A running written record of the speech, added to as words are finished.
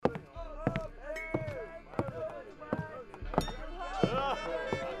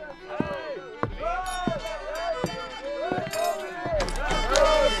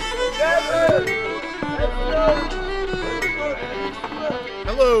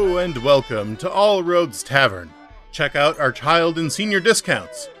Hello and welcome to All Roads Tavern. Check out our child and senior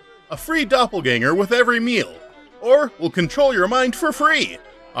discounts, a free doppelganger with every meal, or we'll control your mind for free.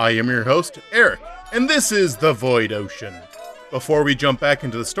 I am your host, Eric, and this is The Void Ocean. Before we jump back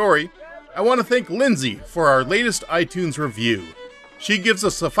into the story, I want to thank Lindsay for our latest iTunes review. She gives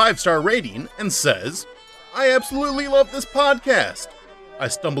us a 5-star rating and says, "I absolutely love this podcast. I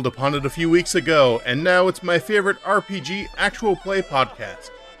stumbled upon it a few weeks ago, and now it's my favorite RPG actual play podcast.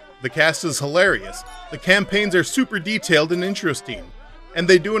 The cast is hilarious, the campaigns are super detailed and interesting, and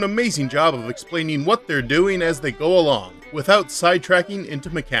they do an amazing job of explaining what they're doing as they go along, without sidetracking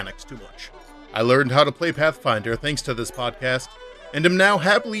into mechanics too much. I learned how to play Pathfinder thanks to this podcast, and am now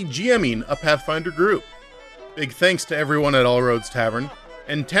happily GMing a Pathfinder group. Big thanks to everyone at All Roads Tavern,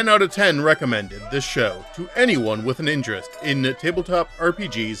 and 10 out of 10 recommended this show to anyone with an interest in tabletop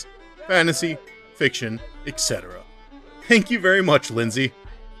RPGs, fantasy, fiction, etc. Thank you very much, Lindsay.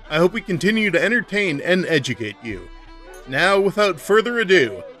 I hope we continue to entertain and educate you. Now, without further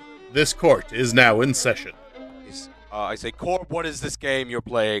ado, this court is now in session." I say, Corb, what is this game you're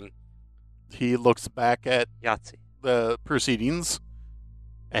playing? He looks back at Yahtzee. the proceedings,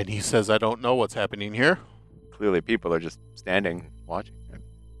 and he says, "I don't know what's happening here." Clearly, people are just standing, watching.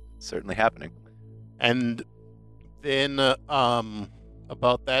 It's certainly happening. And then,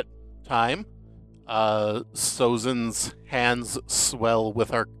 about that time, Sozin's hands swell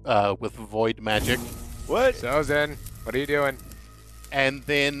with with void magic, What? Sozin, what are you doing? and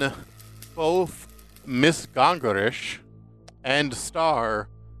then both Miss Gongorish and Star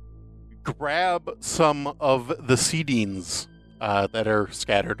grab some of the seedings that are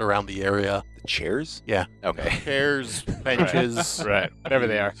scattered around the area. The chairs? Yeah. Okay. Chairs, benches, Right, whatever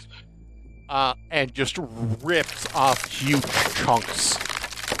they are. and just rips off huge chunks.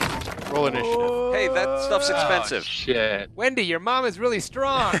 Roll initiative. Hey, that stuff's expensive. Shit. Wendy, your mom is really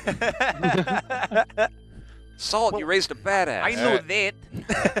strong. Salt, you raised a badass. I know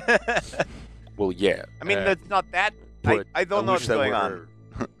that. Well, yeah. I mean, that's not that. I don't know what's going on.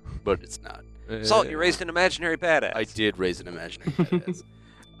 But it's not. Salt, you raised an imaginary badass. I did raise an imaginary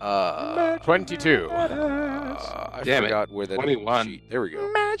badass. 22. I Damn it. forgot where the 21. sheet. There we go.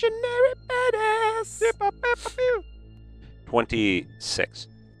 Imaginary badass. 26.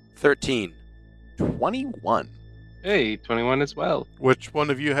 13. 21. Hey, 21 as well. Which one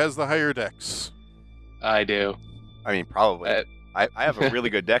of you has the higher dex? I do. I mean, probably. I have a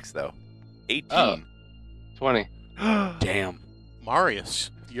really good dex, though. 18. Oh. 20. Damn. Marius,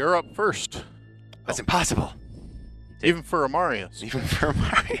 you're up first. That's impossible. Even for a Marius. Even for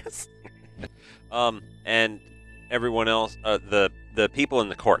Marius. And everyone else, the people in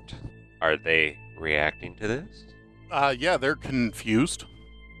the court, are they reacting to this? Yeah, they're confused.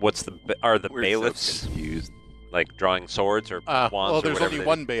 Are the We're bailiffs so confused. like drawing swords or wands? Well, or there's whatever only they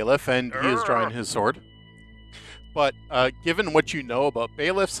one bailiff, and he is drawing his sword. But given what you know about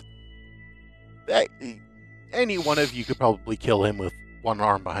bailiffs, any one of you could probably kill him with one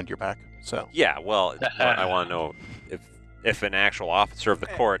arm behind your back. So Yeah, well, I want to know if an actual officer of the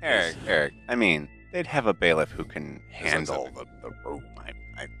court is... Eric. I mean, they'd have a bailiff who can handle the room.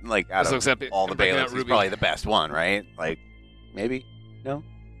 Like, out This of looks up- all the I'm bringing out bailiffs, he's Ruby. probably the best one, right? Like, maybe? No?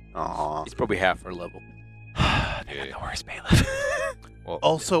 Aww. He's probably half our level. They got the worst bailiff. Well,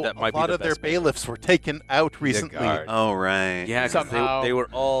 also, that a might be lot the of their best man. bailiffs were taken out He's a recently. guard. Oh, right. Yeah, because Somehow- they were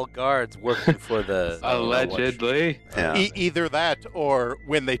all guards working for the... Allegedly. Yeah. Either that, or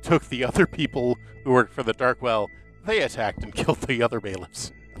when they took the other people who worked for the Darkwell, they attacked and killed the other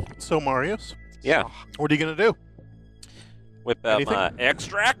bailiffs. So, Marius, Yeah, what are you going to do? whip out Anything? my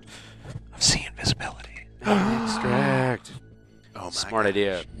extract of see invisibility. Extract. Oh, my Smart God.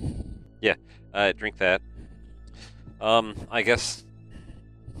 idea. Drink that. I guess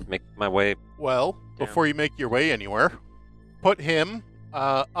make my way. Well, before you make your way anywhere, put him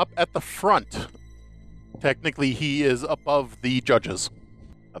up at the front. Technically, he is above the judges.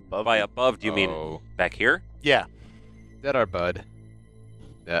 Above By me? above, do you mean Oh. back here? Yeah. Is that our bud?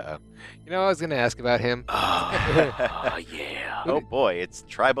 Uh-oh. You know, I was going to ask about him. Oh, yeah. Oh, boy. It's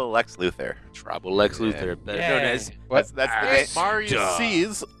Tribal Lex Luthor. Tribal Lex Luthor, better known as... That's the name. Marius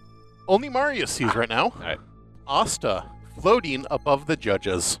sees. Only Marius sees right now. Alright. Asta floating above the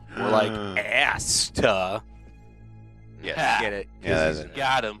judges. More like Asta. Yes. Get it? Yeah, 'Cause that's he's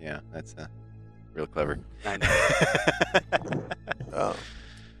got him. Yeah, that's real clever. I know.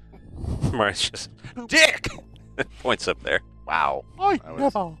 Marius just dick points up there. Wow. I That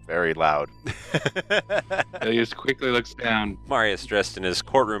was never. very loud. Elias quickly looks down. Marius dressed in his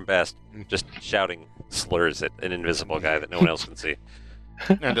courtroom best, just shouting slurs at an invisible guy that no one else can see.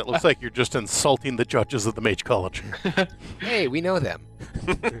 And it looks like you're just insulting the judges of the Mage College. Hey, we know them.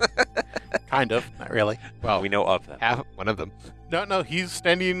 Kind of, not really. Well, we know of them. half one of them. No, he's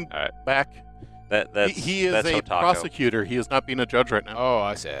standing All right. back. That's He is that's a Hotako. prosecutor. He is not being a judge right now. Oh,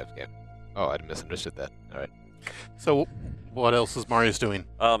 I see. Okay. Oh, I misunderstood that. All right. So, what else is Marius doing?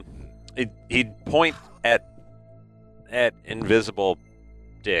 He'd point at invisible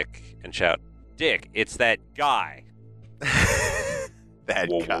Dick and shout, "Dick, it's that guy. That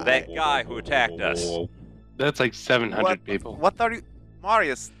guy. That guy who attacked us. That's like 700 people. What are you,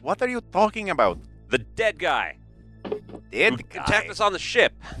 Marius? What are you talking about? The dead guy Dead who guy? attacked us on the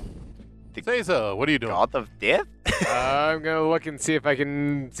ship." Seiza, what are you doing? God of death? I'm gonna look and see if I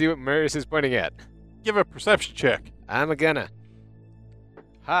can see what Marius is pointing at. Give a perception check. I'm gonna.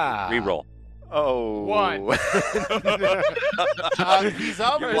 Ha. Reroll. Oh. 1. He's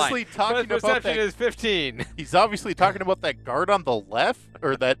obviously talking about Perception that. is 15. He's obviously talking about that guard on the left,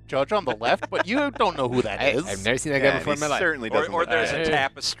 or that judge on the left, but you don't know who that is. I've never seen that guy Yeah, before in he my life. certainly Or, doesn't. or look there's bad. a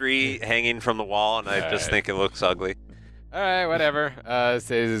tapestry hanging from the wall, and I just think it looks ugly. All right, whatever.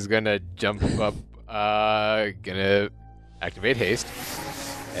 Says is gonna jump up. Gonna activate haste,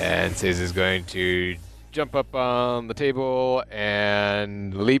 and says is going to jump up on the table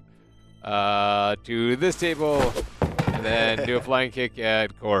and leap to this table, and then do a flying kick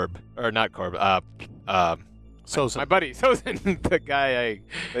at Corb, or not Corb. Sozen. My buddy Sozen, the guy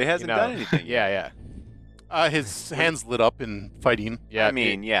But he hasn't done anything. Yeah. His hands lit up in fighting. Yeah. I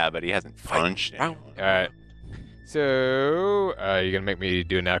mean, yeah, but he hasn't punched anyone. All right. So, you're gonna make me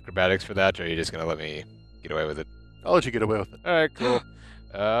do an acrobatics for that, or are you just gonna let me get away with it? I'll let you get away with it. All right, cool.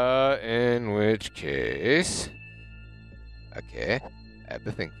 In which case, okay, I have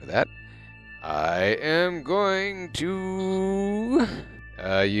the thing for that. I am going to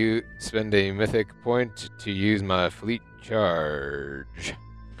you spend a mythic point to use my fleet charge.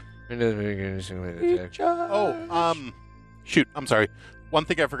 Shoot, I'm sorry. One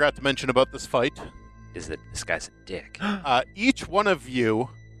thing I forgot to mention about this fight. Is that this guy's a dick? Each one of you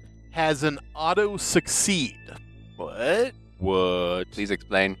has an auto succeed. What? What? Please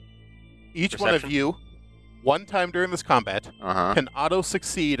explain. Each one of Perception? you, one time during this combat, Uh-huh. can auto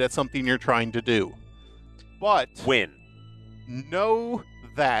succeed at something you're trying to do. But Win. know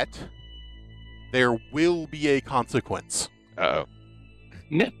that there will be a consequence. Uh-oh.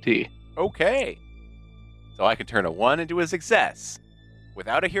 Nifty. Okay. So I can turn a 1 into a success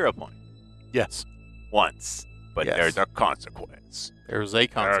without a hero point Yes, once, but Yes. there's a consequence. there's a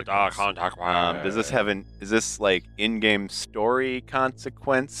consequence. Does this have is this like in-game story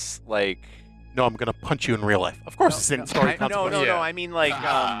consequence? Like No, I'm gonna punch you in real life. Of course, it's in story no, consequence. no. I mean like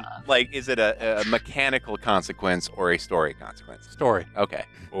is it a mechanical consequence or a story consequence? Story. Okay.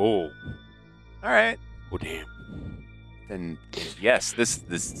 Oh. All right. Oh, damn. Then yes, this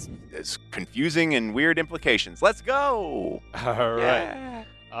is confusing and weird implications. Let's go. All right.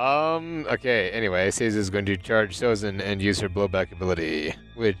 Okay, anyway, Seiza is going to charge Sozen and use her blowback ability,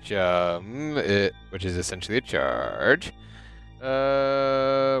 which is essentially a charge.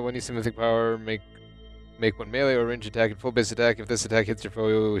 When you use mythic power, make one melee or range attack and full base attack. If this attack hits your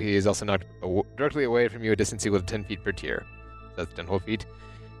foe, he is also knocked directly away from you, a distance equal to 10 feet per tier. That's 10 whole feet.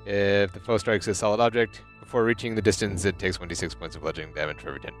 If the foe strikes a solid object, before reaching the distance, it takes 1d6 points of bludgeoning damage for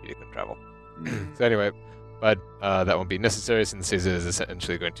every 10 feet it can travel. So anyway, but that won't be necessary since Seiza is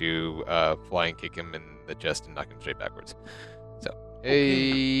essentially going to flying kick him in the chest and knock him straight backwards. So,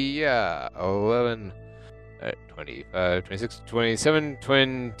 yeah, 11, 25, 26, 27,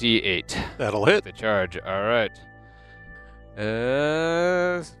 28. That'll hit. The charge, alright.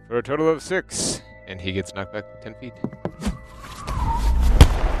 For a total of 6. And he gets knocked back 10 feet.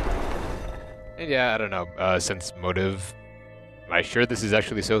 And yeah, I don't know, sense motive. Am I sure this is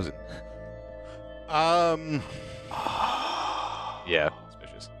actually Sozen? Yeah,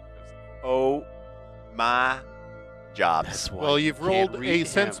 suspicious. Oh my jobs. Well, you've rolled a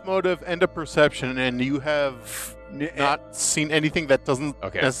sense motive and a perception, and you have not seen anything that doesn't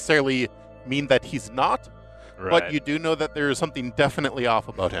Okay. necessarily mean that he's not, Right. but you do know that there is something definitely off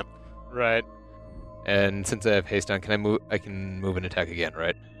about him. Right. And since I have haste on, can I move? I can move and attack again,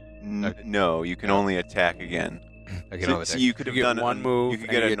 right? No, you can only attack again. I can So, only so attack. you could have You get done one move You could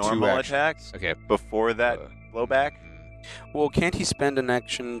and get you a get two normal actions. attack Okay. before that blowback. Well, can't he spend an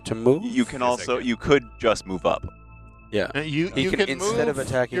action to move? You can Yes, I also can. you could just move up. Yeah. You He can can- instead move of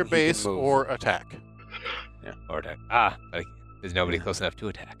attacking, your he can base move. or attack. Or attack. But there's nobody close enough to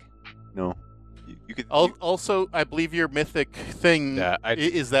attack. No, you could. Also, I believe your mythic thing Yeah,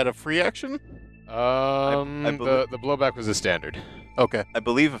 is that a free action? I believe- The blowback was a standard. Okay. I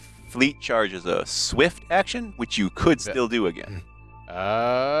believe a fleet charge is a swift action, which you could still do again.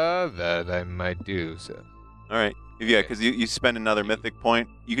 That I might do. So All right. Yeah, because you spend another mythic point.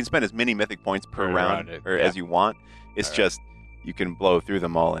 You can spend as many mythic points per Per round, round, or yeah. as you want. It's All right. just you can blow through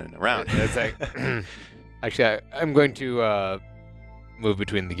them all in a round. It's like, actually, I'm going to move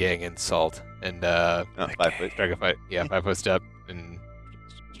between the gang and Salt and 5 foot. strike a fight. Yeah, 5 foot step and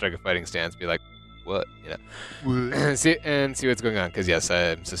strike a fighting stance. Be like, what? see what's going on. Because yes,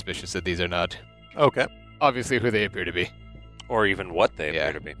 I'm suspicious that these are not Okay. obviously who they appear to be. Or even what they Yeah.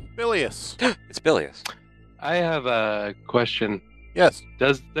 appear to be. Bilious. It's Bilious. I have a question. Yes.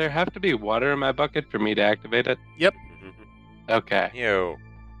 Does there have to be water in my bucket for me to activate it? Okay. Yo.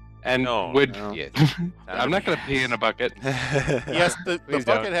 And No. would No. Yes. I'm not gonna pee in a bucket. Yes, the Please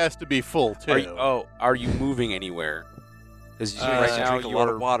bucket don't. has to be full too. Are you moving anywhere? Because right right now drink a lot of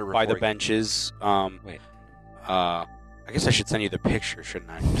you're water by the before you- benches. Wait. I guess I should send you the picture, shouldn't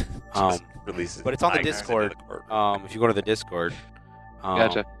I? Releases but it's on the Tigers into Discord. the court. If you go to the Discord.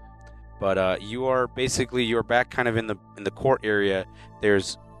 Gotcha. But you are basically you're back kind of in the court area.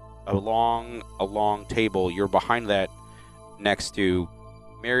 There's a long table. You're behind that, next to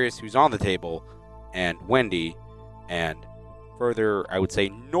Marius, who's on the table, and Wendy, and further, I would say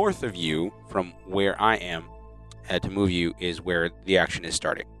north of you from where I am, to move you is where the action is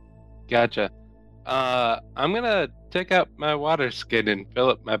starting. Gotcha. I'm gonna take out my water skin and fill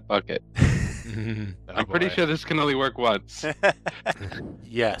up my bucket. I'm pretty sure this can only work once,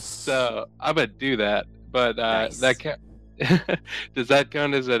 Yes. so I'm gonna do that. But Nice. that does that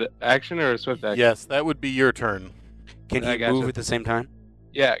count as an action or a swift action? Yes, that would be your turn. Can I he gotcha. move at the same time?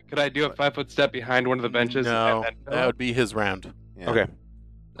 Yeah. Could I do a 5 foot step behind one of the benches? No, and then fill that it? would be his round. Yeah. Okay.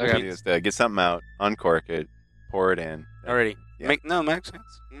 Okay. Just get something out, uncork it, pour it in. Alriady. Yeah. Makes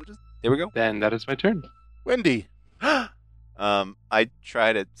sense. There we go. Then that is my turn. Wendy. I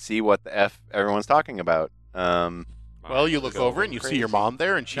try to see what the F everyone's talking about. Well, you look over and you see your mom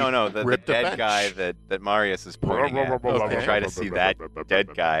there, and she No, the ripped a dead bench. guy that Marius is pointing at. Okay. I try to see that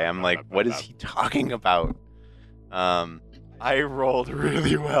dead guy. I'm like, what is he talking about? I rolled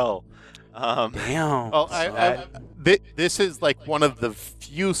really well. Damn. Well, this is like one of the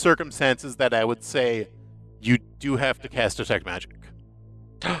few circumstances that I would say you do have to cast detect magic.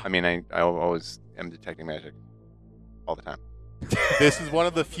 I mean, I always am detecting magic all the time. This is one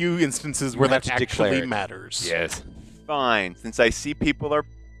of the few instances where You have that to declare actually it. matters. Yes. Fine. Since I see people are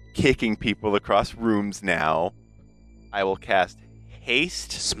kicking people across rooms now, I will cast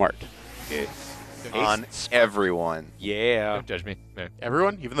haste Smart. on everyone. Yeah. Don't judge me. No.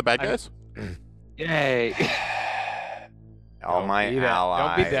 Everyone, even the bad I'm- guys. Yay. All Don't my be that-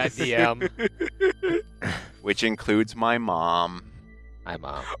 allies. Don't be that DM. Which includes my mom. Hi,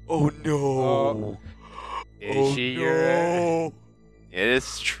 Mom. Oh no. Is she your... It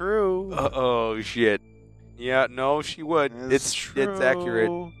is true. Oh shit. Yeah, no, she would. It's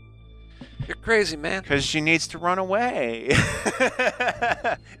accurate. You're crazy, man. Because she needs to run away.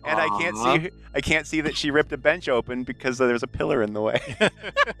 And I can't see that she ripped a bench open because there's a pillar in the way.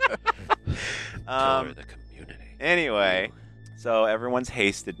 Pillar the community. Anyway, so everyone's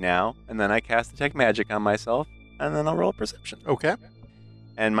hasted now, and then I cast detect magic on myself, and then I'll roll perception. Okay.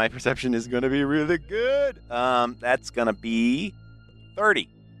 And my perception is going to be really good. That's going to be 30.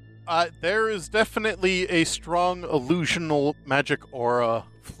 There is definitely a strong illusional magic aura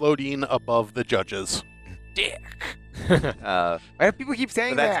floating above the judges. Dick. Why Why do people keep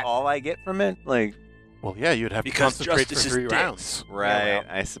saying that's that? all I get from it? Like, Well, yeah, you'd have Because to concentrate for justice is 3 dicks. rounds. right, well.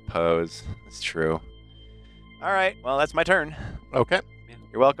 I suppose. That's true. All right, well, that's my turn. Okay.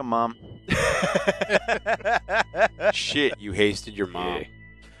 You're welcome, Mom. Shit, you hasted your mom.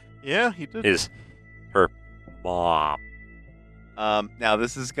 Yeah, he did. Is her mom. Now,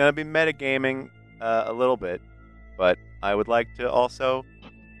 this is going to be metagaming a little bit, but I would like to also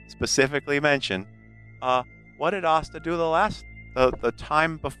specifically mention, what did Asta do the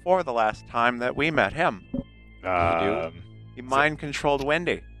time before the last time that we met him? He mind controlled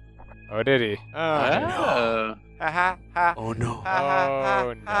Wendy. Oh, did he? Oh, Oh. Ha ha ha. Oh no. no.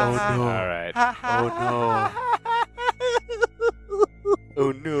 Oh, no. All right.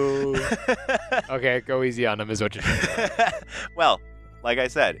 Oh no. Okay, go easy on him is what you're saying. Well, like I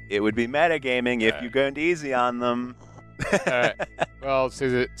said, it would be metagaming if Alright. you go into easy on them. Alright. Well,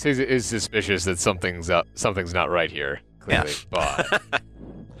 Caesar is suspicious that something's not right here, clearly. But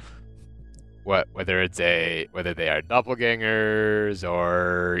whether they are doppelgangers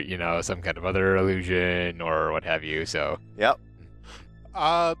or, some kind of other illusion or what have you, so Yep.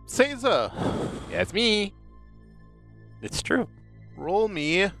 Seiza, yeah, it's me. It's true. roll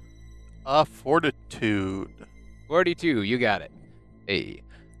me a fortitude. 42, you got it. Hey.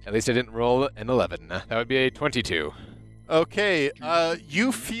 At least I didn't roll an 11. That would be a 22. Okay,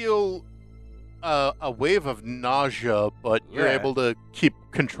 you feel a wave of nausea, but you're Yeah. able to keep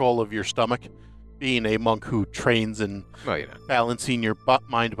control of your stomach, being a monk who trains in Well, balancing your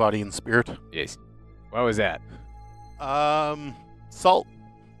mind, body, and spirit. yes. What was that? Salt.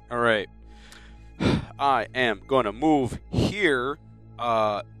 All right. I am going to move here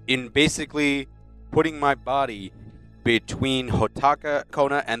in basically putting my body between Hotaka,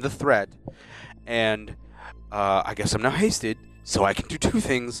 Kona, and the threat. And I guess I'm now hasted, so I can do two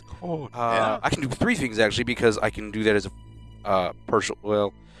things. yeah. I can do three things, actually, because I can do that as a partial.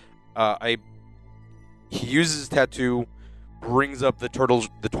 Well, he uses his tattoo, brings up the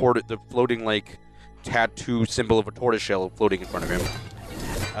the floating, like, tattoo symbol of a tortoiseshell floating in front of him.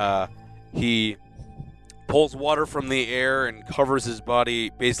 He pulls water from the air and covers his body,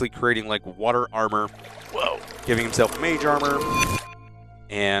 basically creating like water armor. Whoa! Giving himself mage armor,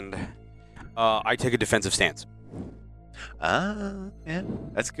 and I take a defensive stance. Yeah.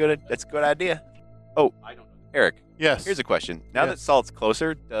 That's good. That's a good idea. Oh, I don't know. Eric, Yes. here's a question. Now that Yes. Salt's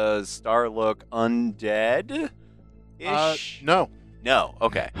closer, does Star look undead? Ish? No. No.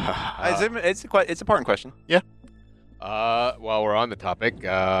 Okay. It's an important question. While we're on the topic,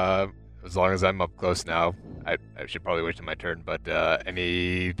 as long as I'm up close now, I should probably wait till my turn. But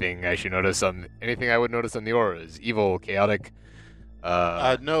anything I should notice anything I would notice on the auras? Evil, chaotic.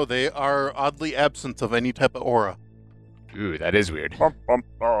 No, they are oddly absent of any type of aura. Ooh, that is weird.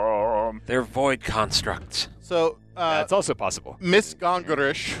 They're void constructs. So, That's also possible. Miss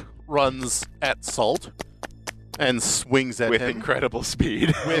Gongorish runs at Salt and swings at With him incredible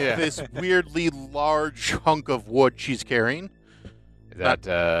speed. with Yeah. this weirdly large hunk of wood she's carrying. Is that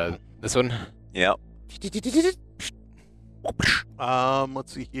this one? Yep.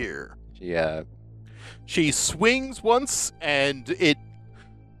 Let's see here. Yeah. She swings once, and it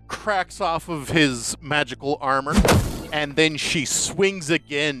cracks off of his magical armor, and then she swings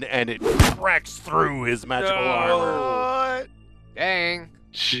again, and it cracks through his magical armor. Dang.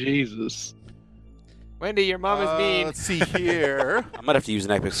 Jesus. Wendy, your mom is mean. Let's see here. I might have to use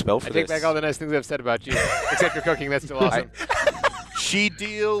an epic spell for I take this. back all the nice things I've said about you. Except your cooking, that's still awesome. She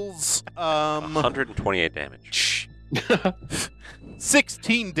deals 128 damage.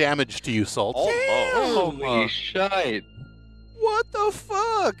 16 damage to you, Salt. Almost. Holy shite. What the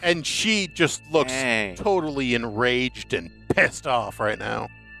fuck? And she just looks Dang. totally enraged and pissed off right now.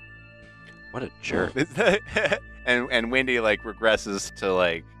 What a jerk. and Wendy like regresses to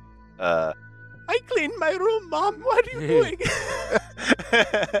like I cleaned my room, Mom. What are you doing?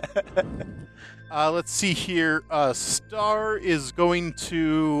 Let's see here. Star is going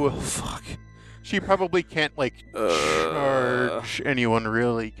to... Fuck. She probably can't, like, charge anyone,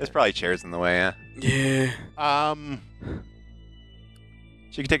 really. There's probably chairs in the way, yeah. Yeah.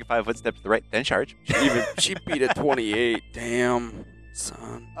 She can take a 5-foot step to the right, then charge. She beat a 28. Damn,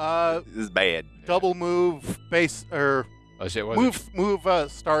 son. This is bad. Double move, base, or Oh shit, was it?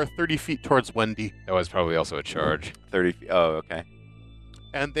 move Star 30 feet towards Wendy. That was probably also a charge. 30 feet. Oh, okay.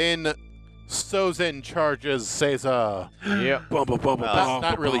 And then Sozen charges Seiza. Yep.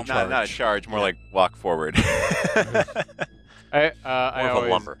 Not really Not a charge, more like walk forward. I More of a always,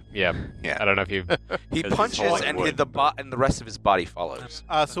 lumber. Yeah. Yeah. I don't know if you. He Because he's punches holding and wood. and the rest of his body follows.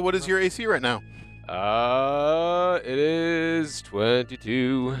 So what is your AC right now? It is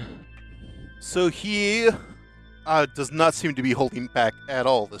 22. So he does not seem to be holding back at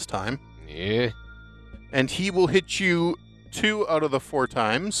all this time. Yeah. And he will hit you 2 out of the 4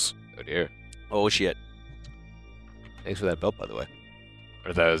 times. Oh dear. Oh shit. Thanks for that belt, by the way.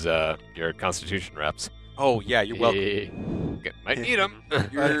 Or those your Constitution wraps. Oh yeah, you're welcome. Yeah. Might need them. Do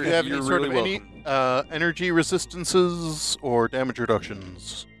you have any sort of really energy resistances or damage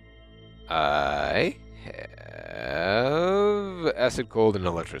reductions? I have acid, cold, and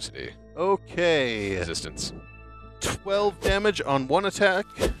electricity Okay. resistance. 12 damage on one attack.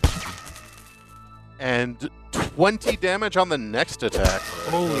 And 20 damage on the next attack.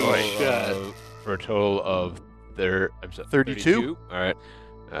 Holy shit. For a total of 32? 32. All right.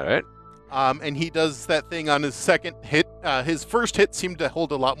 All right. And he does that thing on his second hit. His first hit seemed to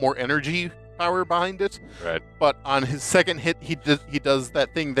hold a lot more energy power behind it. Right. But on his second hit, he does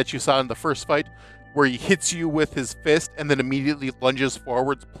that thing that you saw in the first fight, where he hits you with his fist and then immediately lunges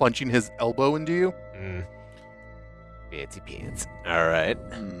forwards, plunging his elbow into you. Fancy pants. All right.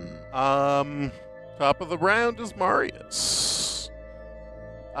 Top of the round is Marius.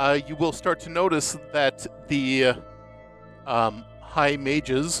 You will start to notice that the high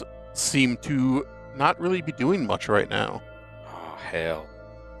mages seem to not really be doing much right now. Oh hell.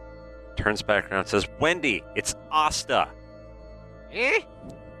 Turns back around and says, Wendy, it's Asta. Eh?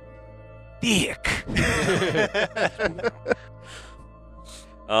 Dick.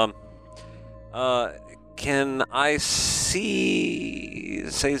 Can I see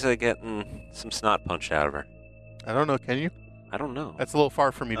Seiza getting some snot punched out of her? I don't know. Can you? I don't know. That's a little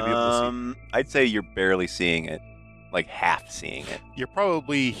far for me to be able to see. I'd say you're barely seeing it, like half seeing it. You're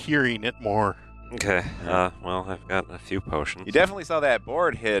probably hearing it more. Okay. Well, I've got a few potions. You definitely saw that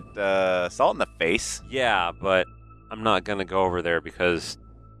board hit Salt in the face. Yeah, but I'm not gonna go over there because,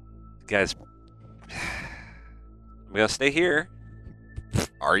 guys, I'm gonna stay here.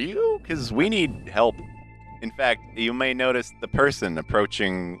 Are you? Because we need help. In fact, you may notice the person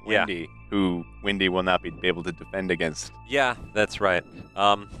approaching Yeah. Wendy, who Wendy will not be able to defend against. Yeah, that's right.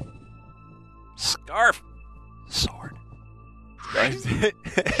 Scarf, sword.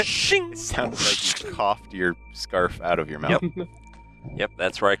 Shing. It sounds like you coughed your scarf out of your mouth. Yep,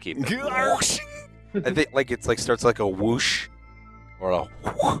 that's where I keep it. I think like it's like starts like a whoosh or a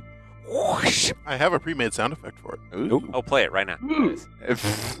whoosh. I have a pre-made sound effect for it. Ooh. Oh, play it right now.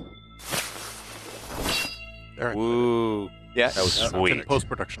 There. Woo. Yeah, That was Sweet.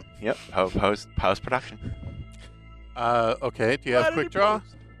 post-production. Yep, post production. Okay. Do you have quick draw?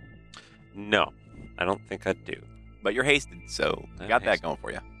 No, I don't think I do, But you're hasted, so you I'm got that hasted. going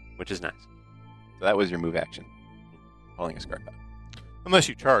for you. which is nice. So that was your move action. Pulling a scarf out. Unless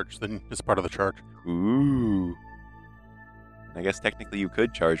you charge, then it's part of the charge. Ooh. I guess technically you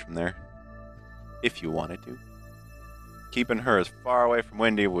could charge from there. If you wanted to. Keeping her as far away from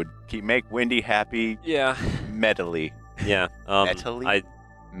Wendy would make Wendy happy Yeah, metally. yeah. Metally?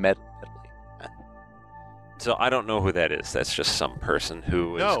 Metally. So I don't know who that is. That's just some person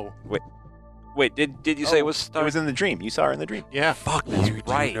who is. No. Wait, did you say it was It Star? was in the dream. You saw her in the dream. Yeah. Fuck, that's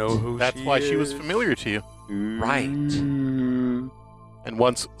right. That's why she was familiar to you. Right. And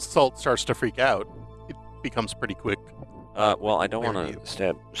once Salt starts to freak out, it becomes pretty quick. Well, I don't There want you to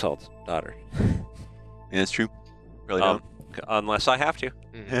stab Salt's daughter. Yeah, that's true. Really don't. Unless I have to.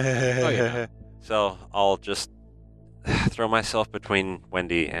 Oh, yeah. So I'll just throw myself between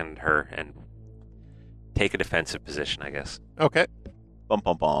Wendy and her and take a defensive position, I guess. Okay. Bum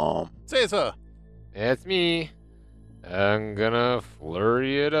bum bum. Seiza. It's me. I'm gonna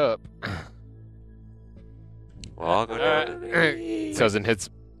flurry it up. Well, I'll go down. Sozin hits.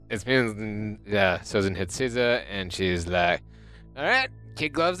 It's me. Yeah, Sozin hits Caesar, and she's like, "All right, kid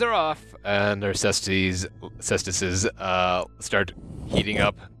gloves are off," and her cestises start heating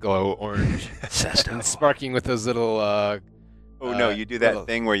up, glow orange, and sparking with those little. Oh no, you do that little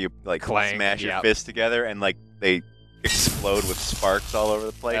thing where you like clank, smash your yeah. fists together and like they explode with sparks all over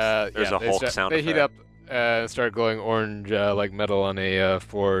the place. There's a they Hulk sound They heat effect. up, start glowing orange like metal on a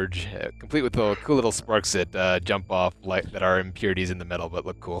forge, complete with the cool little sparks that jump off like that are impurities in the metal but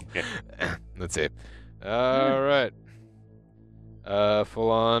look cool. Yeah. Let's see. All right. Full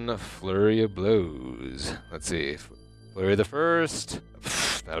on flurry of blows. Let's see. Flurry the first.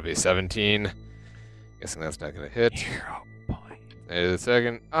 That'll be 17. Guessing that's not gonna hit. Hero point. There's the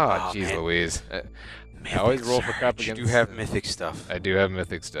second. Oh, jeez, man. Louise. I always roll for crap You against. do have mythic stuff. I do have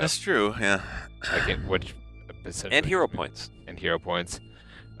mythic stuff. That's true. Yeah. I can which And hero points. and hero points.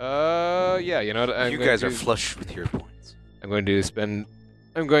 Yeah, you know what? I'm You going guys to, are flush with hero points. I'm going to spend.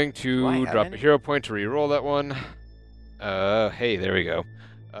 I'm going Do I to have drop any? a hero point to re-roll that one. Hey, there we go.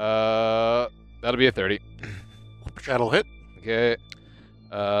 That'll be a 30. That'll hit. Okay.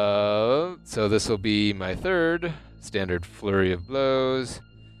 So this will be my third standard flurry of blows.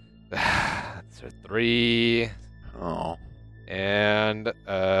 That's a 3. Oh. And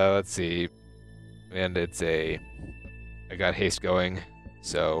let's see. And it's I got haste going,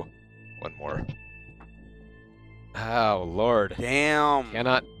 so one more. Oh Lord. Damn.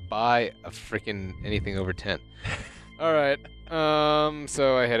 Cannot buy a freaking anything over 10. All right.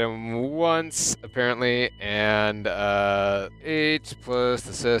 So I hit him once apparently, and 8 plus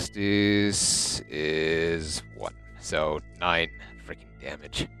the cestus is 1, so 9 freaking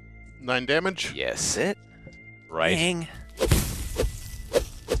damage. 9 damage. Yes. it. Right. Dang.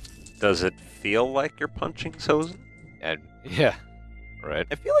 Does it feel like you're punching Sozin? And yeah. Right.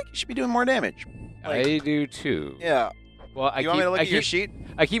 I feel like you should be doing more damage. Like- I do too. Yeah. Well, I you want me to look I at your keep, sheet?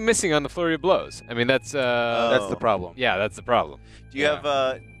 I keep missing on the flurry of blows. I mean, that's That's the Oh. problem. yeah, that's the problem. Do you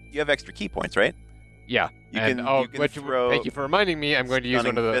have extra key points, right? Yeah. You and can oh, you can what throw thank you for reminding me. I'm going to use one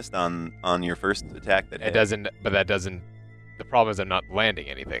Stunning of the. fist on your first attack that It hit. doesn't, but that doesn't. The problem is I'm not landing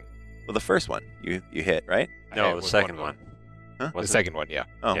anything. Well, the first one you hit, right? I No, hit the with second one. one. Huh? The Wasn't it? second one, yeah.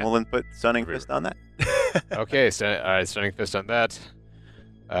 Oh, Yeah. well then put stunning Agree. fist on that. Okay, all right, stunning fist on that.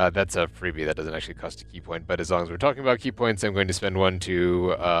 That's a freebie. That doesn't actually cost a key point. But as long as we're talking about key points, I'm going to spend one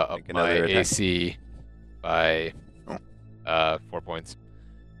to up Make my another attack. AC by Oh. 4 points.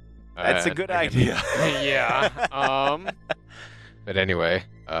 That's a And good bring it- idea. yeah. But anyway,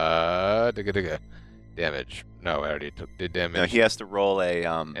 damage. No, I already did damage. No, he has to roll a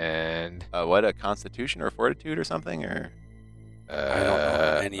and a Constitution or Fortitude or something, or I don't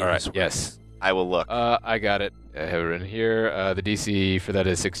know any of all right, this. yes. I will look. I got it. I have it in here. The DC for that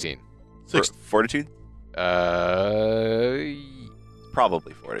is 16. Fortitude, Uh,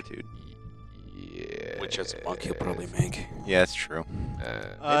 probably Fortitude. yeah. Which as a monk he'll probably make. Yeah, that's true.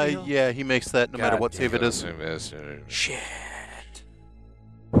 Yeah, he makes that no matter what save it is. Shit.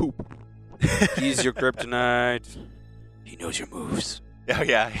 He's your kryptonite. He knows your moves. Oh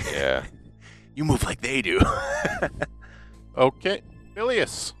yeah, Yeah. you move like they do. Okay,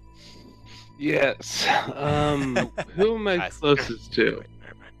 Bilius. Yes. Who am I closest to?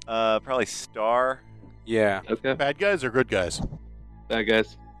 Probably Star. Yeah. Okay, Bad guys or good guys? that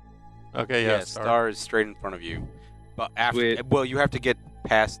guys. Okay, Yeah, yeah. Star is straight in front of you. But after, Wait. well, you have to get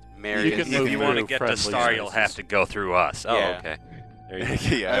past Mary. You can If move you want to through get to friendly Star, you'll have spaces. to go through us. Oh, Yeah. okay. There you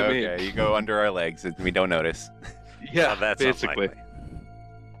go. Yeah, I mean- okay. You go under our legs and we don't notice. Yeah, Oh, that's basically.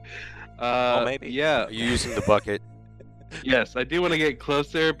 unlikely. Maybe. Yeah. Are you using the bucket? Yes, I do want to get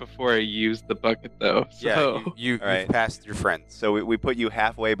closer before I use the bucket, though. So. Yeah, you All right. you've passed your friends. So we put you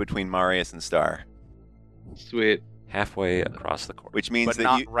halfway between Marius and Star, Sweet. Halfway across the court. which means But that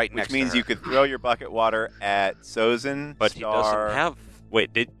not you, right which next to means her. you could throw your bucket water at Sozin, But Star. he doesn't have.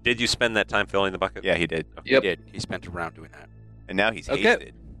 Wait, did you spend that time filling the bucket? Yeah, he did, Yep. He did. He spent a round doing that. and now he's Okay.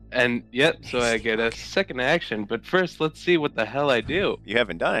 hasted. And yep, so I get a second action. But first, let's see what the hell I do. You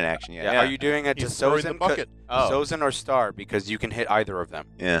haven't done an action yet. Yeah. Are you doing it to He's throwing the Sozin? bucket. Oh. Sozin or Star? Because you can hit either of them.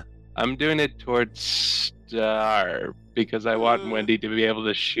 Yeah. I'm doing it towards Star because I want Wendy to be able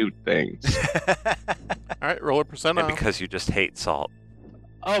to shoot things. All right, roll a percent And off. because you just hate salt.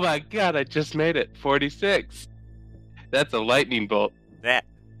 Oh my god, I just made it. 46. That's a lightning bolt. That.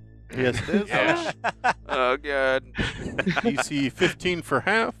 Yes, it is. Yeah. Oh god. DC 15 for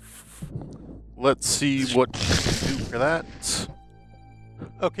half. Let's see what you can do for that.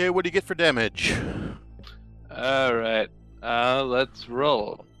 Okay, what do you get for damage? Alright. Let's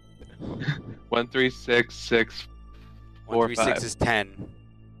roll. 1, 3, 6, 6, 4, 136 5. is 10.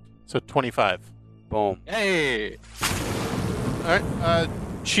 So 25. Boom. Hey! All right,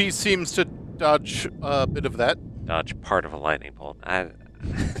 she seems to dodge a bit of that. Dodge part of a lightning bolt. I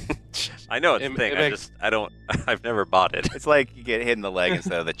know it's a It thing. makes- I've never bought it. It's like you get hit in the leg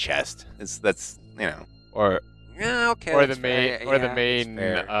instead of the chest. That's Or Yeah, okay. or the that's main fair. or the Yeah, main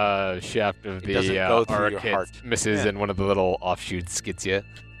that's fair. shaft of It doesn't the go through your arc hit heart. misses Yeah. and one of the little offshoots gets you.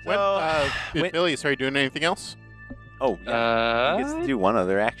 When, when- Bilius, are you doing anything else? Oh, yeah. He gets to do one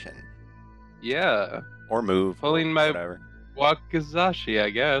other action Yeah. or move. Pulling or my- whatever. Wakizashi, I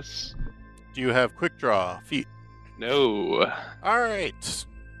guess. Do you have quick draw feet? No. All right,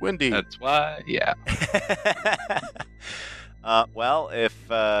 Wendy. That's why. Yeah. Well, if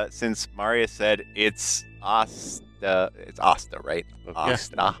since Maria said it's Asta, right?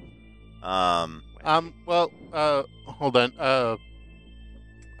 Asta. Well, hold on.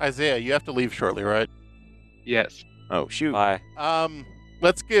 Isaiah, you have to leave shortly, right? Yes. Oh shoot. Bye.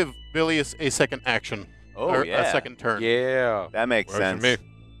 Let's give Bilius a second action. Oh or yeah. a second turn. Yeah. That makes Works for sense. me.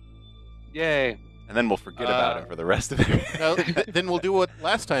 Yay. And then we'll forget about it for the rest of it. Now, then we'll do what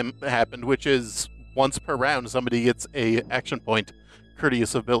last time happened, which is once per round, somebody gets a action point,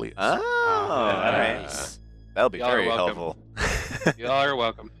 courteous of Bilius. Oh, all right. Nice. That'll be Y'all are very welcome. helpful. Y'all are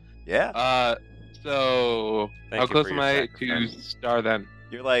welcome. Yeah. So Thank how you close for am your I sacrifice. to Star then?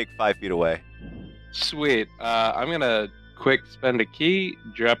 You're like 5 feet away. Sweet. I'm gonna quick spend a key,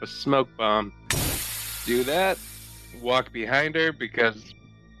 drop a smoke bomb. Do that. Walk behind her because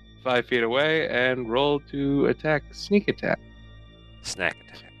 5 feet away, and roll to attack. Sneak attack. Snack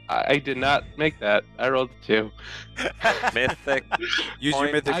attack. I did not make that. I rolled a 2. Mythic. Use your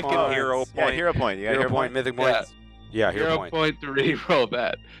point. mythic I point. can hero Yeah, point. hero point. You got Hero hero point, mythic point. Yeah. Yeah, hero Hero point. point to re-roll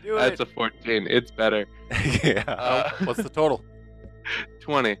that. Do That's it. a 14. It's better. Yeah. What's the total?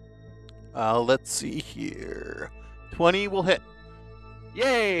 20. Let's see here. 20 will hit.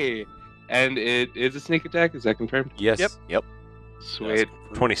 Yay! And it is a sneak attack. Is that confirmed? Yes. Yep. Yep. Sweet.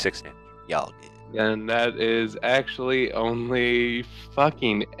 26 damage. Y'all. And that is actually only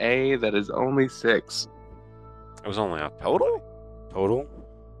fucking A. That is only 6. It was only up. Total? Total?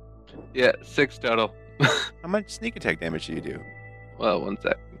 Yeah, 6 total. How much sneak attack damage do you do? Well, one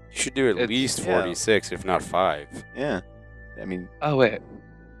sec. You should do at It's- least yeah. 46, if not 5. Yeah. I mean, Oh, wait.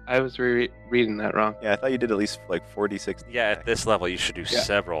 I was reading that wrong. yeah, I thought you did at least like 46. Yeah, at this level, you should do Yeah.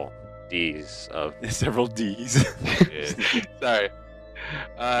 several Ds of. Several Ds. Sorry.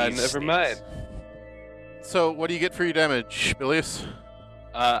 These Never sneaks. mind. So, what do you get for your damage, Bilius?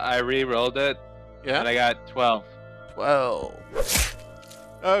 I re-rolled it, Yeah, and I got 12. 12.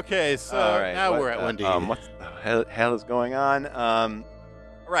 Okay, so All right, now what we're at the- Wendy. What the hell is going on?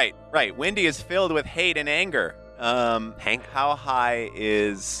 Right. Wendy is filled with hate and anger. Hank? How high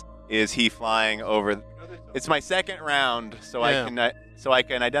is he flying over? It's my second round, so Yeah. I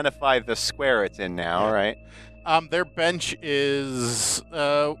can identify the square it's in now. Yeah. Right. Their bench is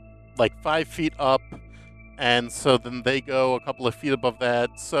like 5 feet up, and so then they go a couple of feet above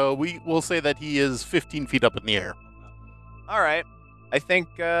that. So we will say that he is 15 feet up in the air. All right. I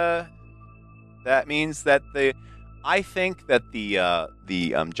think that means that the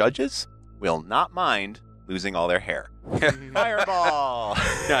judges will not mind losing all their hair. Fireball.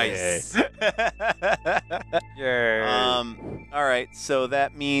 Nice. Yay. All right. So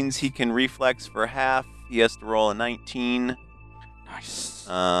that means he can reflex for half. He has to roll a 19. Nice.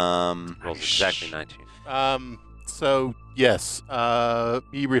 Rolls exactly 19. So yes,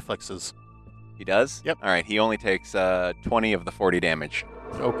 he reflexes. He does? Yep. All right. He only takes 20 of the 40 damage.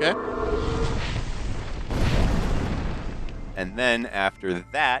 Okay. And then after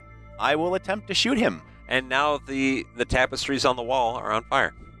that, I will attempt to shoot him. And now the tapestries on the wall are on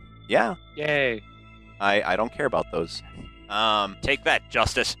fire. Yeah. Yay. I don't care about those. Take that,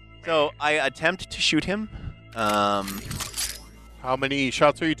 Justice. So I attempt to shoot him. How many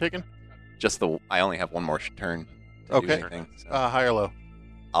shots are you taking? I only have one more turn to do Okay. anything. So High or low?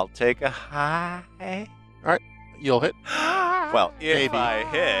 I'll take a high. You'll hit. Well, if Maybe. I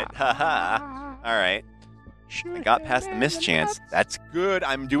hit, haha. All right. I got past the miss chance. That's good.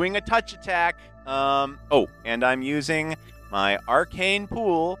 I'm doing a touch attack. And I'm using my arcane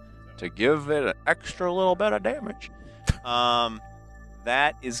pool to give it an extra little bit of damage.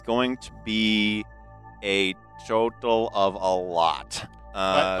 That is going to be a total of a lot.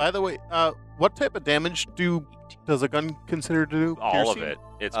 By the way, what type of damage does a gun consider to do? All of Piercing? it.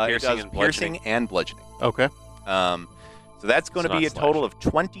 It's it piercing does and bludgeoning. piercing and bludgeoning. Okay. So that's going It's to be a not total of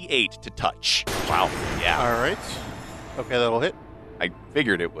 28 to touch. Wow. Yeah. All right. Okay, that'll hit. I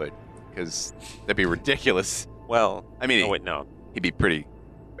figured it would, because that'd be ridiculous. Well, I mean, oh wait, no. he'd be pretty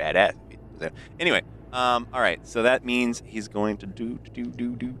badass. Anyway, all right. So that means he's going to do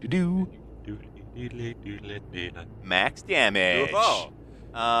max damage. Oh.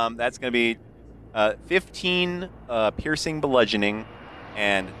 That's going to be 15 piercing bludgeoning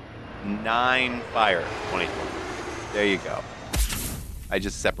and 9 fire. 24. There you go. I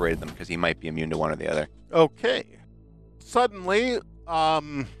just separated them because he might be immune to one or the other. Okay. Suddenly,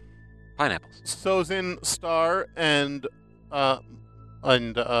 Pineapples. Sozin, Star, and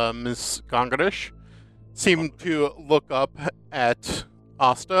Miss Gongadish seem to look up at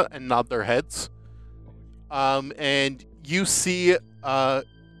Asta and nod their heads. And you see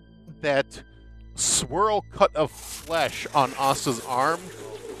that swirl cut of flesh on Asta's arm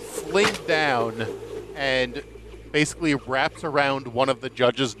fling down and basically wraps around one of the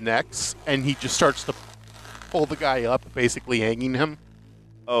judges' necks, and he just starts to pull the guy up, basically hanging him.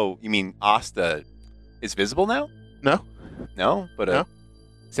 Oh, you mean Asta is visible now? No? No, but No.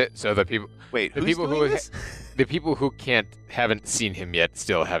 So the people, wait, the who's people doing who this? the people who haven't seen him yet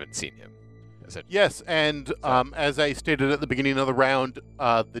still haven't seen him. Yes, and as I stated at the beginning of the round,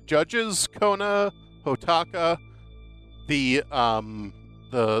 the judges, Kona, Hotaka, the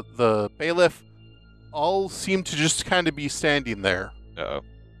bailiff, all seem to just kind of be standing there. Uh-oh.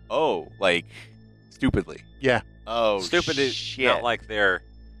 Oh, like stupidly. Yeah. Oh, Stupid is shit. not like they're.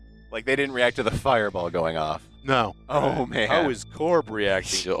 Like they didn't react to the fireball going off. No. Oh man. How is Corb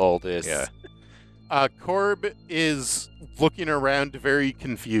reacting to all this? Yeah. Corb is looking around very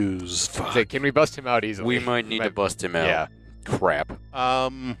confused. So can we bust him out easily? We might need to bust him out. Yeah. Crap.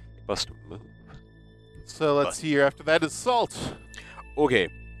 Must move. So let's see here. After that is Salt. Okay.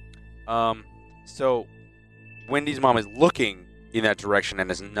 So Wendy's mom is looking in that direction and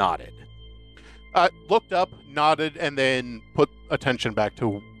has nodded. Looked up, nodded, and then put attention back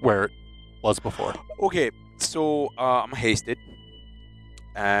to where it was before. Okay, so I'm hasted,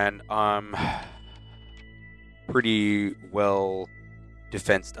 and I'm pretty well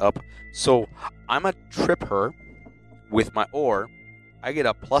defensed up. So I'm gonna trip her with my oar. I get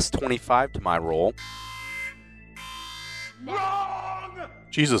a plus 25 to my roll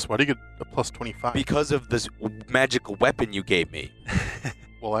Jesus, why do you get a plus 25? because of this magical weapon you gave me.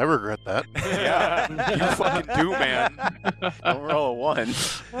 Well, I regret that. Yeah, you fucking do, man. Don't roll a 1.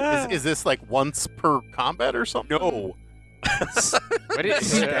 Is this like once per combat or something? No, What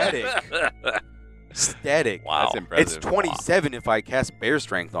is static. Static. Wow. That's impressive. It's 27 if I cast Bear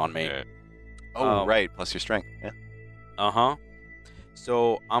Strength on me. Yeah. Oh, right. Plus your strength. Yeah. Uh-huh.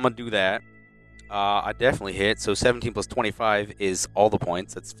 So I'm gonna do that. I definitely hit. So 17 plus 25 is all the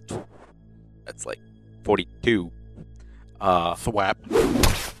points. That's like 42. Thwap.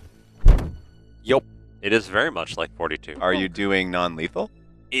 Yup. It is very much like 42. Are you doing non-lethal?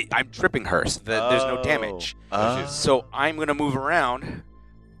 I'm tripping her, so that there's no damage. Oh. So I'm gonna move around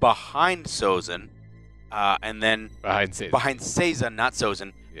behind Sozin, and then Behind Seiza. behind Seiza, not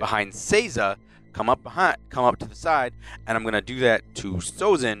Sozin. Yeah. Behind Seiza, come up to the side, and I'm gonna do that to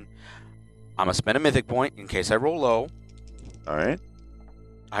Sozin. I'm gonna spend a mythic point in case I roll low. All right.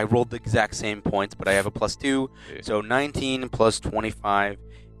 I rolled the exact same points, but I have a +2, Yeah. so 19 plus 25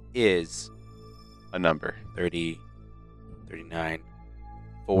 is A number. 30, 39,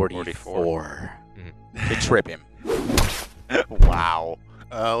 44. Mhm. To trip him. Wow.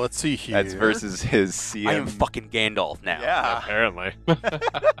 Let's see here. That's versus his CM. I am fucking Gandalf now. Yeah. Apparently. But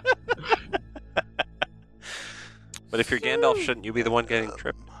if you're Gandalf, shouldn't you be the one getting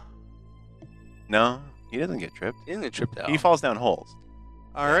tripped? No, he doesn't get tripped. He didn't get tripped out. He falls down holes.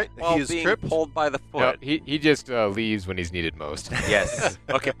 All right. While he is being tripped. pulled by the No, foot. he just leaves when he's needed most. Yes.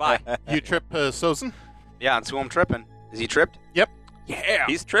 Okay, bye. You trip Sozin. Yeah, that's who I'm tripping. Is he tripped? Yep. Yeah.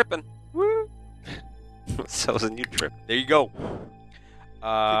 He's tripping. Woo. So's you trip. There you go.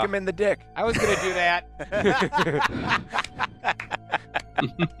 Kick him in the dick. I was gonna do that.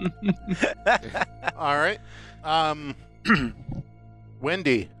 All right.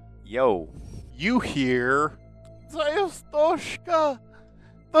 Wendy, Yo. you hear Zayostoshka,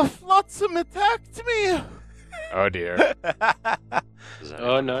 the flotsam attacked me. Oh dear. Is that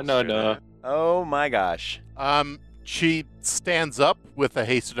Oh, no, no, do no. that? Oh my gosh. She stands up with a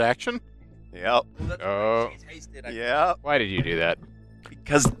hasted action. Yep. Oh. Yep. Why did you do that?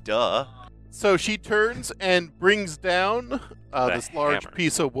 Because duh. So she turns and brings down The this large hammer.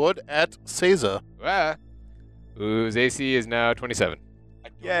 piece of wood at Seiza. Ah. Whose AC is now 27.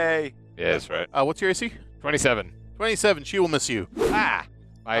 Yay. Yeah, that's right. What's your AC? 27. 27. She will miss you. Ah.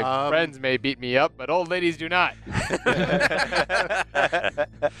 My friends may beat me up, but old ladies do not.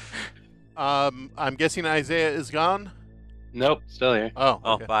 I'm guessing Isaiah is gone. Nope, still here. Oh,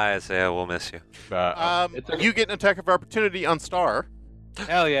 Oh, okay. bye, Isaiah. We'll miss you. It's okay. You get an attack of opportunity on Star.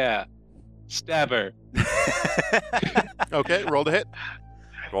 Hell yeah. Stabber. Okay, roll to hit.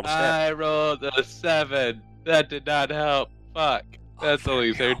 Roll to stab. I rolled a 7. That did not help. Fuck. That's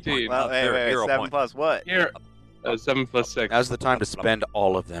only 13. Well, hey, Hero- wait, hero 7 point. plus what? Here. 7 plus 6. Now's the time to spend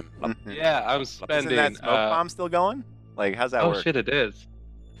all of them. Yeah, I'm Isn't spending. that smoke bomb still going? Like, how's that Oh work? shit, it is.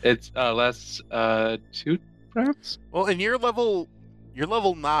 It's less 2 rounds. Well, and you're level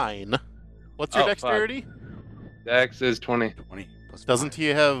 9. What's your Oh, fuck. dexterity? Dex is 20. 20 plus Doesn't he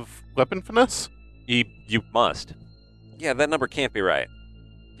have weapon finesse? You must. Yeah, that number can't be right.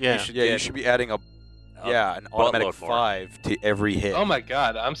 Yeah. You should Yeah, you get should be adding an buttload automatic more. 5 to every hit. Oh my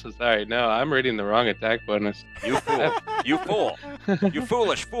god, I'm so sorry. No, I'm reading the wrong attack bonus. You fool. You fool. You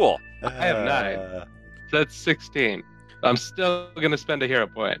foolish fool. I have 9. So that's 16. I'm still gonna spend a hero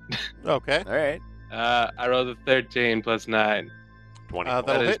point. Okay. All right. I rolled a 13 plus 9. 24.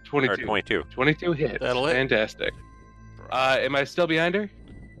 That'll That is hit. or 22. 22. 22 hits. That'll hit. Fantastic. Am I still behind her?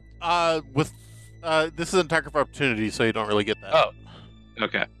 With this is an attack of opportunity, so you don't really get that. Oh.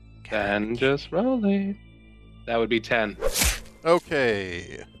 Okay. Then just roll it. That would be 10.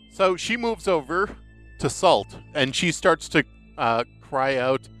 Okay. So she moves over to Salt, and she starts to cry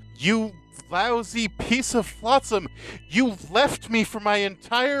out, "You lousy piece of flotsam! You left me for my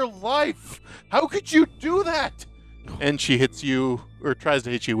entire life! How could you do that?" And she hits you, or tries to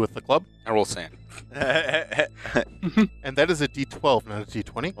hit you with the club, I roll sand. and that is a D12, not a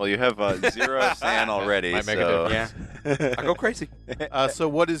D20. Well, you have 0 sand already, Might make a so... Yeah. I go crazy. So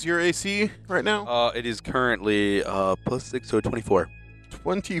what is your AC right now? It is currently +6, so 24.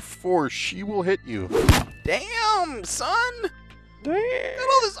 24. She will hit you Damn, son! Look at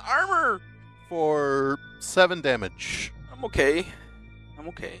all this armor! for 7 damage. I'm okay.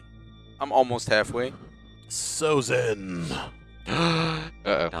 I'm almost halfway. Sozin.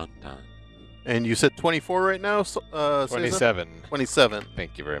 Uh-oh. Dun, dun. And you said 24 right now, Cesar? 27. 27.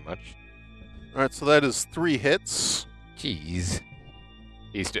 Thank you very much. All right, so that is 3 hits. Jeez.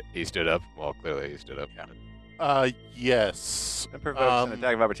 He stood up. Well, clearly he stood up. Yes. That provokes an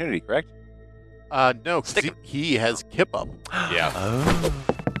attack of opportunity, correct? No, 'cause Stick him. he has Kip up. Yeah. Oh.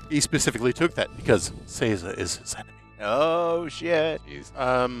 He specifically took that because Seiza is his enemy. Oh, shit.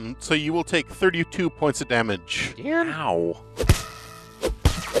 Jeez. So you will take 32 points of damage. Ow.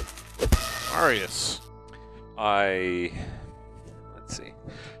 Marius. Let's see.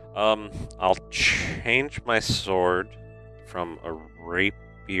 I'll change my sword from a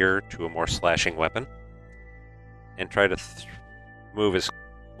rapier to a more slashing weapon, and try to move as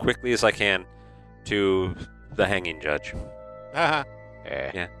quickly as I can to the hanging judge. Haha.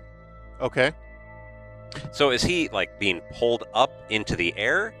 Eh. Yeah. Okay. So is he like being pulled up into the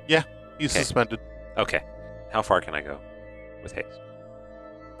air? He's Okay. suspended. Okay. How far can I go with haste?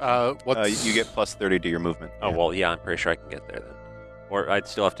 What's You get plus 30 to your movement. Oh, well, yeah, I'm pretty sure I can get there then. Or I'd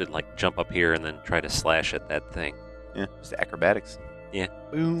still have to like jump up here and then try to slash at that thing. Yeah, just acrobatics. Yeah.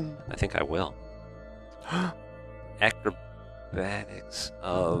 Boom. I think I will. Acrobatics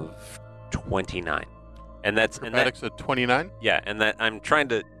of 29. And that's acrobatics at 29? yeah, and that I'm trying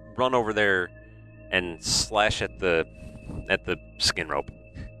to run over there and slash at the skin rope.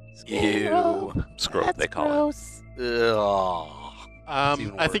 Ew. Scrope, they call it. Ugh.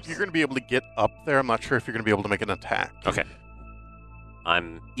 even I think worse. you're going to be able to get up there. I'm not sure if you're going to be able to make an attack. Okay.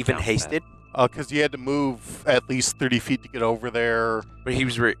 I'm Even down for hasted? Because you had to move at least 30 feet to get over there. But he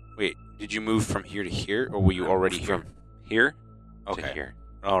was wait, did you move from here to here, or were you already here? from here to Okay. here.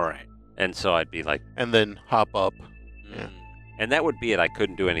 All right. And so I'd be like, And then hop up. Yeah. and that would be it. I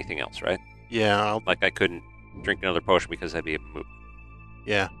couldn't do anything else, right? Yeah, Like I couldn't drink another potion because I'd be able to move.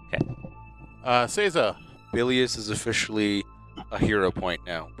 yeah. Okay. Seiza. Bilius is officially a hero point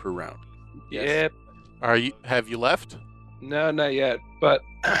now per round. Yep. Have you left? No, not yet. But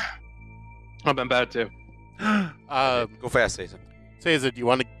I'm about to. Go fast, Jason. Seiza, do you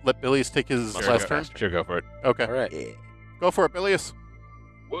want to let Bilius take his Sure, last go turn? faster. Sure, go for it. Okay. All right. Go for it, Bilius.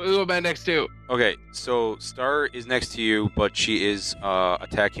 Who am I next to? Okay, so Star is next to you, but she is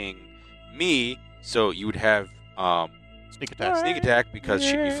attacking me. So you would have Sneak attack. sneak attack because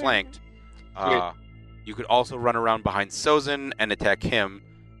she'd be flanked. You could also run around behind Sozin and attack him,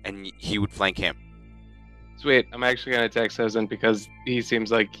 and he would flank him. Sweet. I'm actually going to attack Sozin because he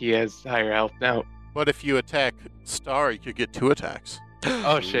seems like he has higher health now. But if you attack Star, you could get 2 attacks.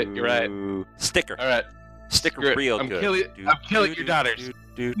 Oh, shit. You're right. Ooh. Sticker. All right. Sticker Screw it. real I'm good. killing your daughters.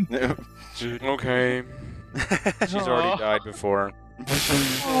 Okay. She's already died before. I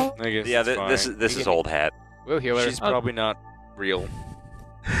guess Yeah, it's this is old hat. We'll heal her. She's probably not real.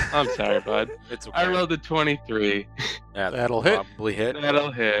 I'm sorry, bud. It's okay. I rolled a 23. Yeah, That'll hit. Probably hit.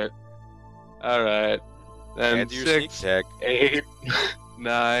 That'll hit. All right. Then Add to your sneak 6, attack. 8,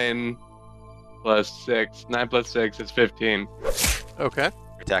 9 plus 6. 9 plus 6 is 15. Okay.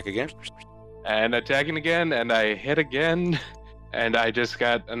 Attack again. And attacking again, and I hit again. And I just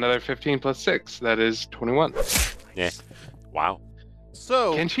got another 15 plus 6. That is 21. Wow.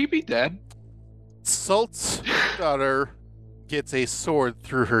 So, Can she be dead? Salt's daughter gets a sword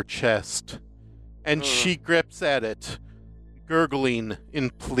through her chest, and she grips at it, gurgling in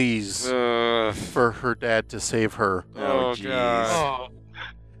pleas for her dad to save her. Oh, jeez. Oh,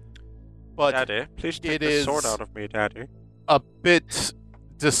 But Daddy, please take it the sword is- out of me, Daddy. a bit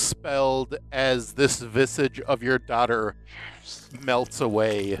dispelled as this visage of your daughter melts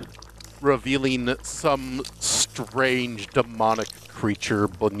away, revealing some strange demonic creature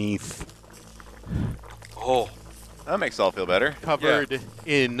beneath, Oh. That makes all feel better. covered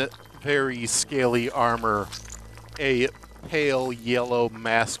in very scaly armor, a pale yellow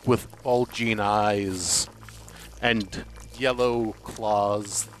mask with bulging eyes, and yellow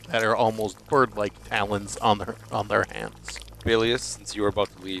claws that are almost bird-like talons on their hands. Bilius, since you are about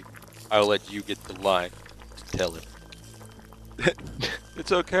to leave, I'll let you get the line to tell him.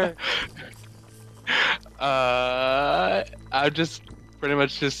 It's okay. I'm just pretty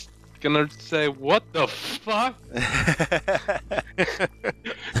much just gonna say, what the fuck? The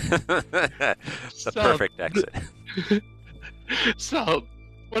Salt. perfect exit. Salt,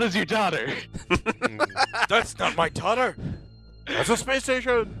 what is your daughter? That's not my daughter. That's a space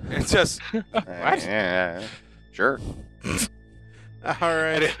station. It's just Yeah. Sure. All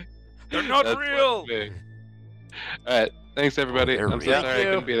right. they're not That's real. Alright, thanks everybody. They're I'm so real. sorry I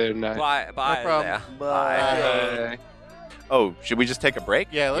couldn't be there tonight. Bye, problem. Bye. Oh, should we just take a break?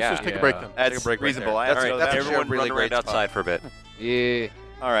 Yeah, let's Yeah. just take a break Yeah. then. That's Take a break right reasonable. there. I All have to right, go that's that- actually everyone a really run great right spot. outside for a bit. Yeah.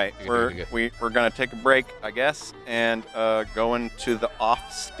 All right, You're doing good. we're gonna take a break, I guess, and go into the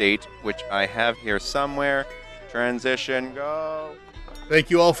off state, which I have here somewhere. Transition, go. Thank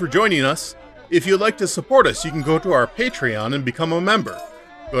you all for joining us. If you'd like to support us, you can go to our Patreon and become a member.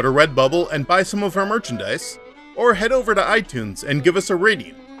 Go to Redbubble and buy some of our merchandise, or head over to iTunes and give us a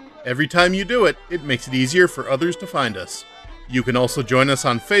rating. Every time you do it, it makes it easier for others to find us. You can also join us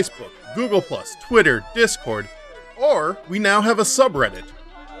on Facebook, Google+, Twitter, Discord, or we now have a subreddit,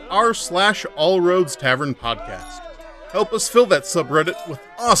 r/All Roads Tavern Podcast. Help us fill that subreddit with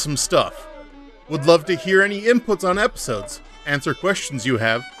awesome stuff. Would love to hear any inputs on episodes, answer questions you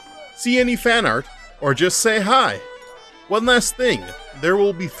have, see any fan art, or just say hi. One last thing, there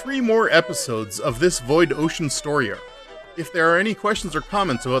will be 3 more episodes of this Void Ocean story arc. If there are any questions or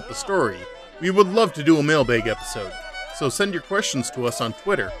comments about the story, we would love to do a mailbag episode, so send your questions to us on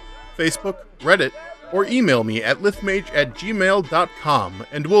Twitter, Facebook, Reddit, or email me at lithmage@gmail.com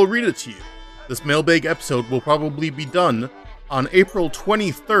and we'll read it to you. This mailbag episode will probably be done on April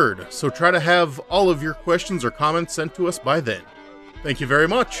 23rd, so try to have all of your questions or comments sent to us by then. Thank you very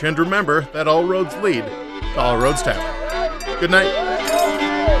much, and remember that all roads lead to All Roads Tavern. Good night.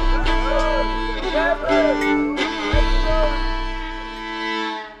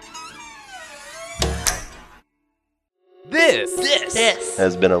 This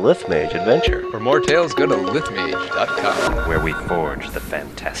has been a Lithmage adventure. For more tales, go to lithmage.com. Where we forge the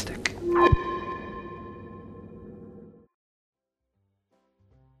fantastic.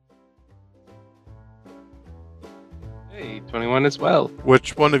 Hey, 21 as well.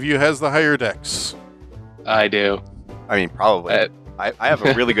 Which one of you has the higher dex? I do. I mean, probably. I have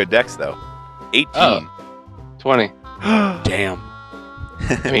a really good dex, though. 18. 20. Damn.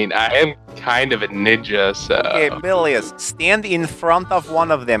 I mean, I am kind of a ninja, so. Okay, Bilius, stand in front of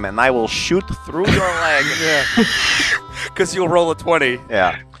one of them and I will shoot through your leg. Because you'll roll a 20.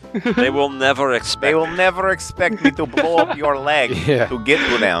 Yeah. They will never expect. They will never expect me to blow up your leg Yeah. to get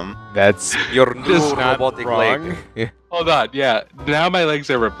to them. That's Your new Just not robotic wrong. leg. Hold on, yeah. Now my legs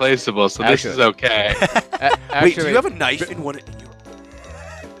are replaceable, so this is okay. Wait, do you have a knife in one?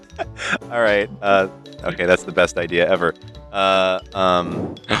 All right. Okay, that's the best idea ever.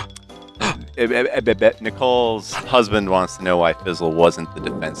 Nicole's husband wants to know why Fizzle wasn't the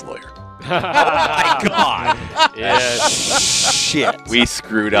defense lawyer. My God. Yes. Shit. We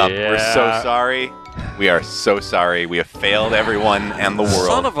screwed up. We're so Yeah. sorry. We are so sorry. We have failed everyone and the world.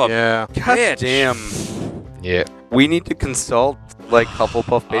 Son of a Yeah. God damn. Yeah. We need to consult like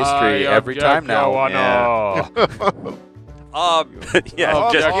Hufflepuff pastry every time now. Yeah. yeah,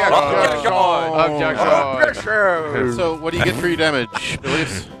 just Objection. So, what do you get for your damage,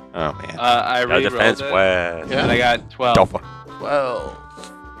 Bilius? Oh man. I the re-rolled defense it, west. and I got 12. 12.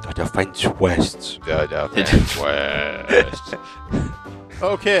 The defense west. West.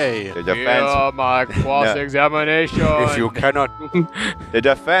 Okay. The defense. my cross-examination. If you cannot, The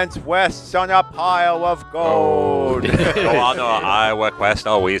defense rests on a pile of gold. Go on, Iowa Quest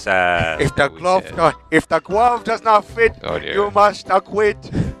always has. if the glove does not fit, Oh dear. you must acquit.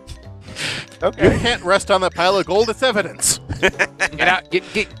 You can't rest on that pile of gold. It's evidence. Get out. Get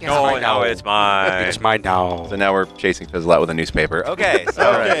No, no, it's mine. It's mine now. So now we're chasing Fizzle out with a newspaper. Okay.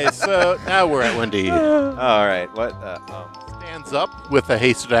 So, Okay, so now we're at Wendy. all right. What? Stands up with a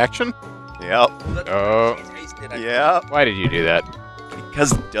hasted action. Yep. Oh, Yep. why did you do that?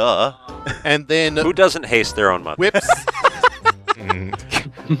 Because duh. And then Who doesn't haste their own mother? whips.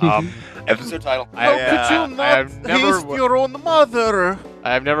 Episode title. How could you not have never haste your own mother?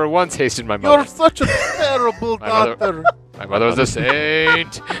 I have never once hasted my You're mother. such a terrible My mother- daughter. My mother was a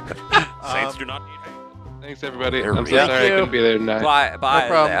saint. Saints do not need haste. Thanks, everybody. There I'm we so go. sorry I couldn't be there tonight. Bye, bye.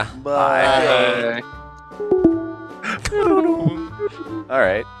 problem. Bye. All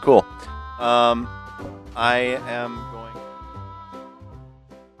right. Cool. I am